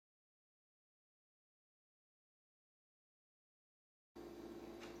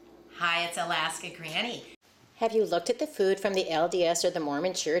Hi, it's Alaska Granny. Have you looked at the food from the LDS or the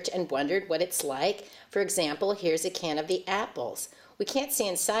Mormon Church and wondered what it's like? For example, here's a can of the apples. We can't see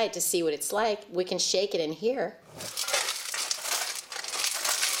inside to see what it's like. We can shake it in here.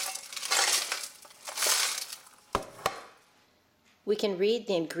 We can read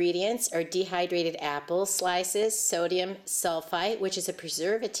the ingredients are dehydrated apple slices, sodium sulfite, which is a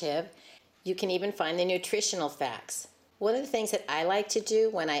preservative. You can even find the nutritional facts. One of the things that I like to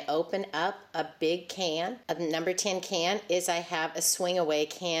do when I open up a big can, a number 10 can, is I have a swing away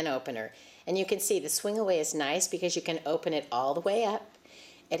can opener. And you can see the swing away is nice because you can open it all the way up.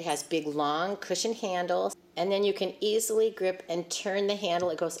 It has big long cushion handles, and then you can easily grip and turn the handle.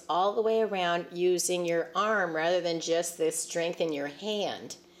 It goes all the way around using your arm rather than just the strength in your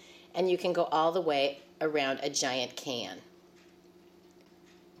hand. And you can go all the way around a giant can.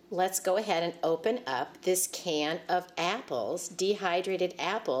 Let's go ahead and open up this can of apples, dehydrated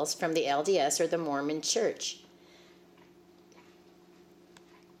apples from the LDS or the Mormon Church.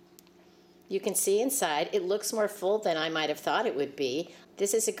 You can see inside, it looks more full than I might have thought it would be.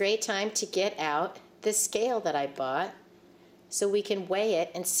 This is a great time to get out the scale that I bought so we can weigh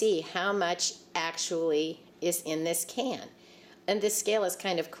it and see how much actually is in this can. And this scale is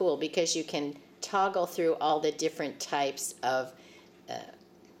kind of cool because you can toggle through all the different types of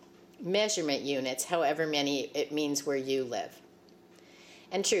measurement units, however many it means where you live.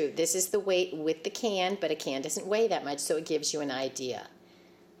 And true, this is the weight with the can, but a can doesn't weigh that much, so it gives you an idea.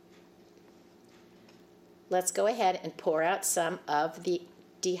 Let's go ahead and pour out some of the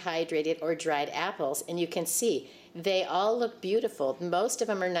dehydrated or dried apples, and you can see they all look beautiful. Most of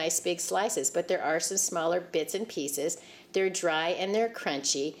them are nice big slices, but there are some smaller bits and pieces. They're dry and they're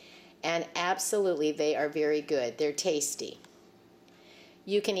crunchy, and absolutely they are very good. They're tasty.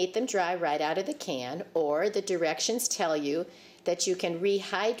 You can eat them dry right out of the can, or the directions tell you that you can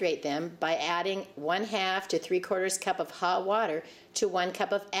rehydrate them by adding 1/2 to 3/4 cup of hot water to 1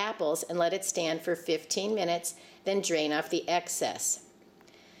 cup of apples and let it stand for 15 minutes, then drain off the excess.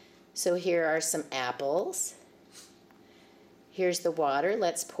 So here are some apples. Here's the water.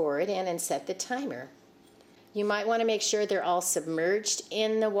 Let's pour it in and set the timer. You might want to make sure they're all submerged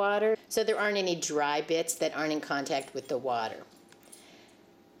in the water so there aren't any dry bits that aren't in contact with the water.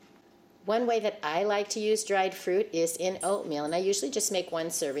 One way that I like to use dried fruit is in oatmeal, and I usually just make 1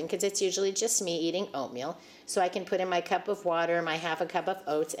 serving because it's usually just me eating oatmeal. So I can put in my cup of water, my 1/2 cup of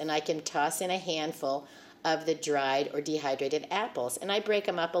oats, and I can toss in a handful of the dried or dehydrated apples. And I break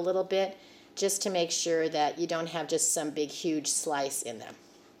them up a little bit just to make sure that you don't have just some big huge slice in them.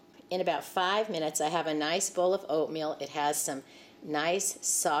 In about 5 minutes, I have a nice bowl of oatmeal. It has some nice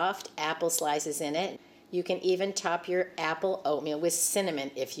soft apple slices in it. You can even top your apple oatmeal with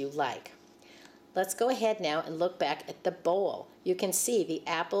cinnamon if you like. Let's go ahead now and look back at the bowl. You can see the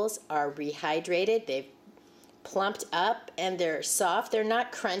apples are rehydrated. They've plumped up and they're soft. They're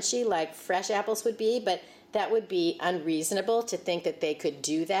not crunchy like fresh apples would be, but that would be unreasonable to think that they could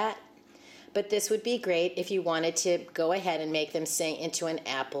do that. But this would be great if you wanted to go ahead and make them sink into an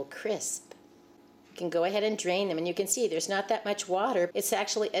apple crisp. You can go ahead and drain them, and you can see there's not that much water. It's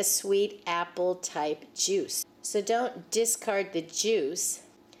actually a sweet apple type juice. So don't discard the juice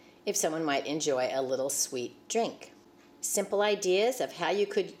if someone might enjoy a little sweet drink. Simple ideas of how you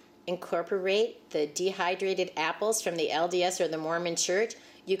could incorporate the dehydrated apples from the LDS or the Mormon Church.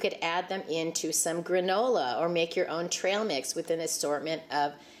 You could add them into some granola or make your own trail mix with an assortment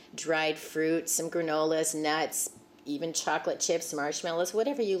of dried fruit, some granolas, nuts, even chocolate chips, marshmallows,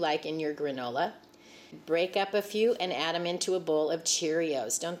 whatever you like in your granola. Break up a few and add them into a bowl of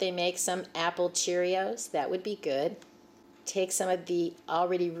Cheerios. Don't they make some apple Cheerios? That would be good. Take some of the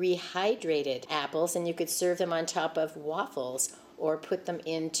already rehydrated apples and you could serve them on top of waffles or put them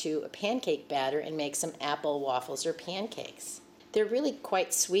into a pancake batter and make some apple waffles or pancakes. They're really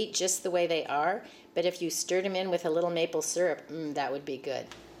quite sweet just the way they are, but if you stirred them in with a little maple syrup, that would be good.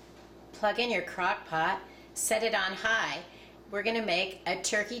 Plug in your crock pot, set it on high. We're going to make a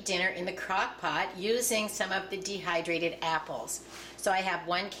turkey dinner in the crock pot using some of the dehydrated apples. So I have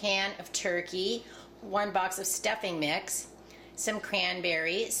 1 can of turkey, 1 box of stuffing mix, some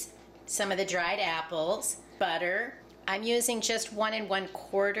cranberries, some of the dried apples, butter. I'm using just 1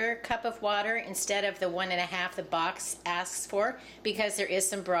 1/4 cup of water instead of the 1 1/2 the box asks for because there is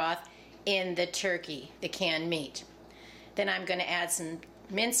some broth in the turkey, the canned meat. Then I'm going to add some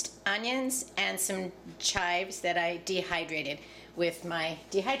minced onions and some chives that I dehydrated with my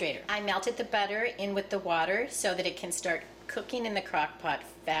dehydrator. I melted the butter in with the water so that it can start cooking in the crock pot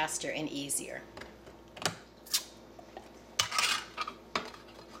faster and easier.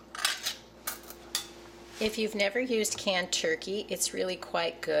 If you've never used canned turkey, it's really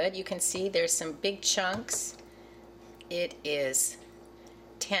quite good. You can see there's some big chunks. It is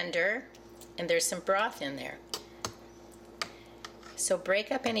tender, and there's some broth in there. So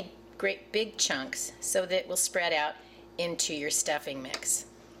break up any great big chunks so that it will spread out into your stuffing mix.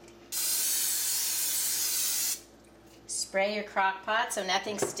 Spray your crock pot so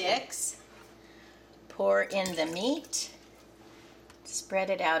nothing sticks. Pour in the meat. Spread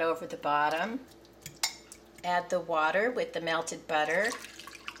it out over the bottom. Add the water with the melted butter.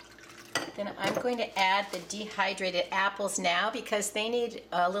 Then I'm going to add the dehydrated apples now because they need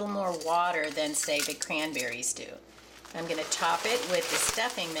a little more water than, say, the cranberries do. I'm going to top it with the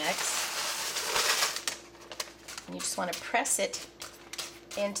stuffing mix. And you just want to press it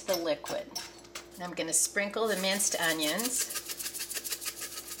into the liquid. And I'm going to sprinkle the minced onions,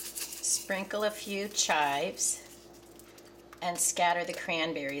 sprinkle a few chives, and scatter the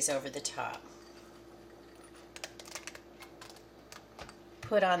cranberries over the top.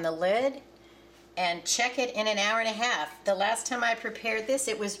 Put on the lid and check it in an hour and a half. The last time I prepared this,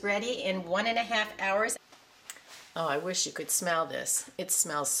 it was ready in 1.5 hours. Oh, I wish you could smell this. It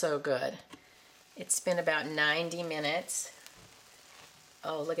smells so good. It's been about 90 minutes.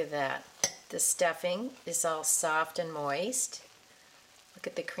 Oh, look at that. The stuffing is all soft and moist. Look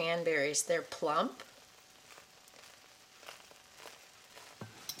at the cranberries. They're plump.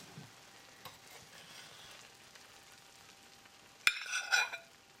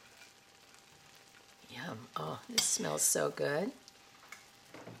 Yum. Oh, this smells so good.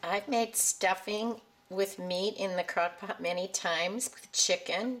 I've made stuffing with meat in the crock pot many times, with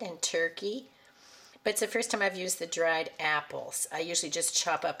chicken and turkey. But it's the first time I've used the dried apples. I usually just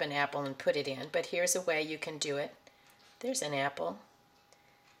chop up an apple and put it in, but here's a way you can do it. There's an apple.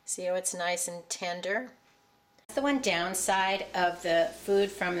 See how it's nice and tender? That's the one downside of the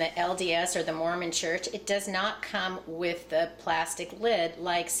food from the LDS or the Mormon Church. It does not come with the plastic lid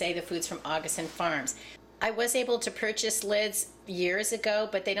like, say, the foods from Augustin Farms. I was able to purchase lids years ago,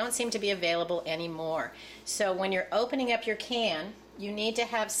 but they don't seem to be available anymore. So when you're opening up your can, you need to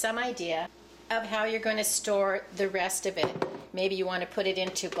have some idea of how you're going to store the rest of it. Maybe you want to put it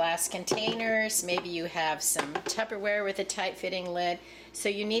into glass containers. Maybe you have some Tupperware with a tight-fitting lid. So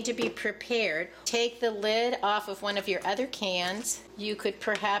you need to be prepared. Take the lid off of one of your other cans. You could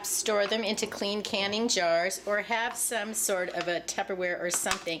perhaps store them into clean canning jars or have some sort of a Tupperware or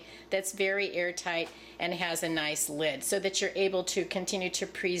something that's very airtight and has a nice lid so that you're able to continue to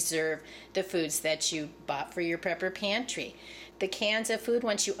preserve the foods that you bought for your prepper pantry. The cans of food,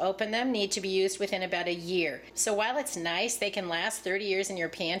 once you open them, need to be used within about a year. So while it's nice, they can last 30 years in your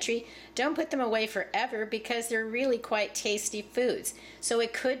pantry, don't put them away forever because they're really quite tasty foods. So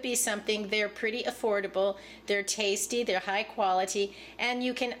it could be something, they're pretty affordable, they're tasty, they're high quality, and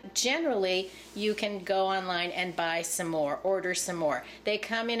you can go online and buy some more, order some more. They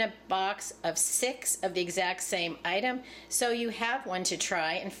come in a box of 6 of the exact same item, so you have 1 to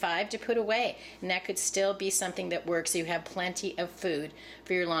try and 5 to put away. And that could still be something that works, so you have plenty of food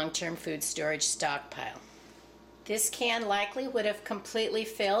for your long-term food storage stockpile. This can likely would have completely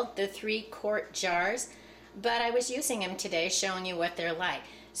filled the 3-quart jars, but I was using them today showing you what they're like.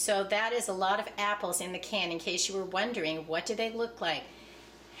 So that is a lot of apples in the can, in case you were wondering, what do they look like?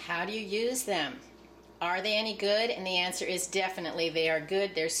 How do you use them? Are they any good? And the answer is definitely they are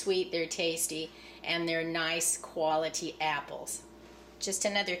good, they're sweet, they're tasty, and they're nice quality apples. Just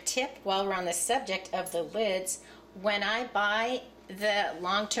another tip while we're on the subject of the lids, when I buy the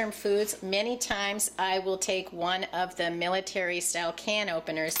long-term foods, many times I will take one of the military-style can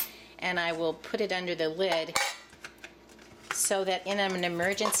openers and I will put it under the lid so that in an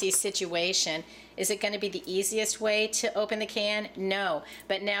emergency situation, is it going to be the easiest way to open the can? No,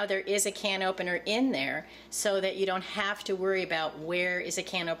 but now there is a can opener in there so that you don't have to worry about where is a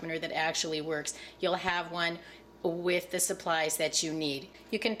can opener that actually works. You'll have one with the supplies that you need.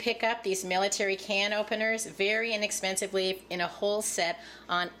 You can pick up these military can openers very inexpensively in a whole set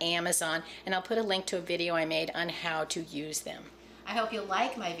on Amazon, and I'll put a link to a video I made on how to use them. I hope you'll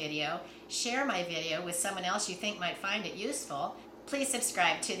like my video, share my video with someone else you think might find it useful. Please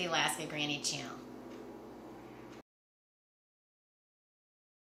subscribe to the Alaska Granny channel.